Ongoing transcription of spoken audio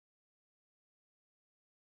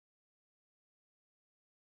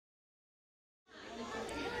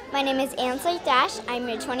My name is Ansleigh Thrash. I'm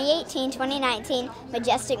your 2018-2019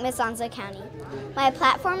 Majestic Miss Onslow County. My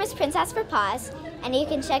platform is Princess for Paws, and you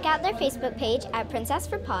can check out their Facebook page at Princess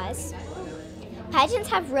for Paws. Pageants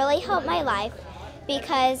have really helped my life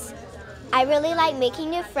because I really like making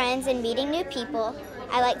new friends and meeting new people.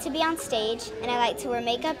 I like to be on stage, and I like to wear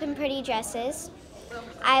makeup and pretty dresses.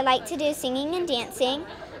 I like to do singing and dancing.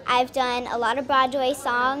 I've done a lot of Broadway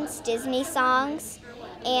songs, Disney songs,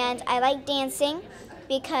 and I like dancing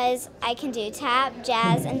because I can do tap,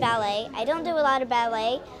 jazz, and ballet. I don't do a lot of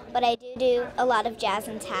ballet, but I do a lot of jazz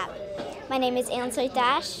and tap. My name is Ansleigh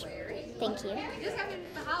Thrash. Thank you.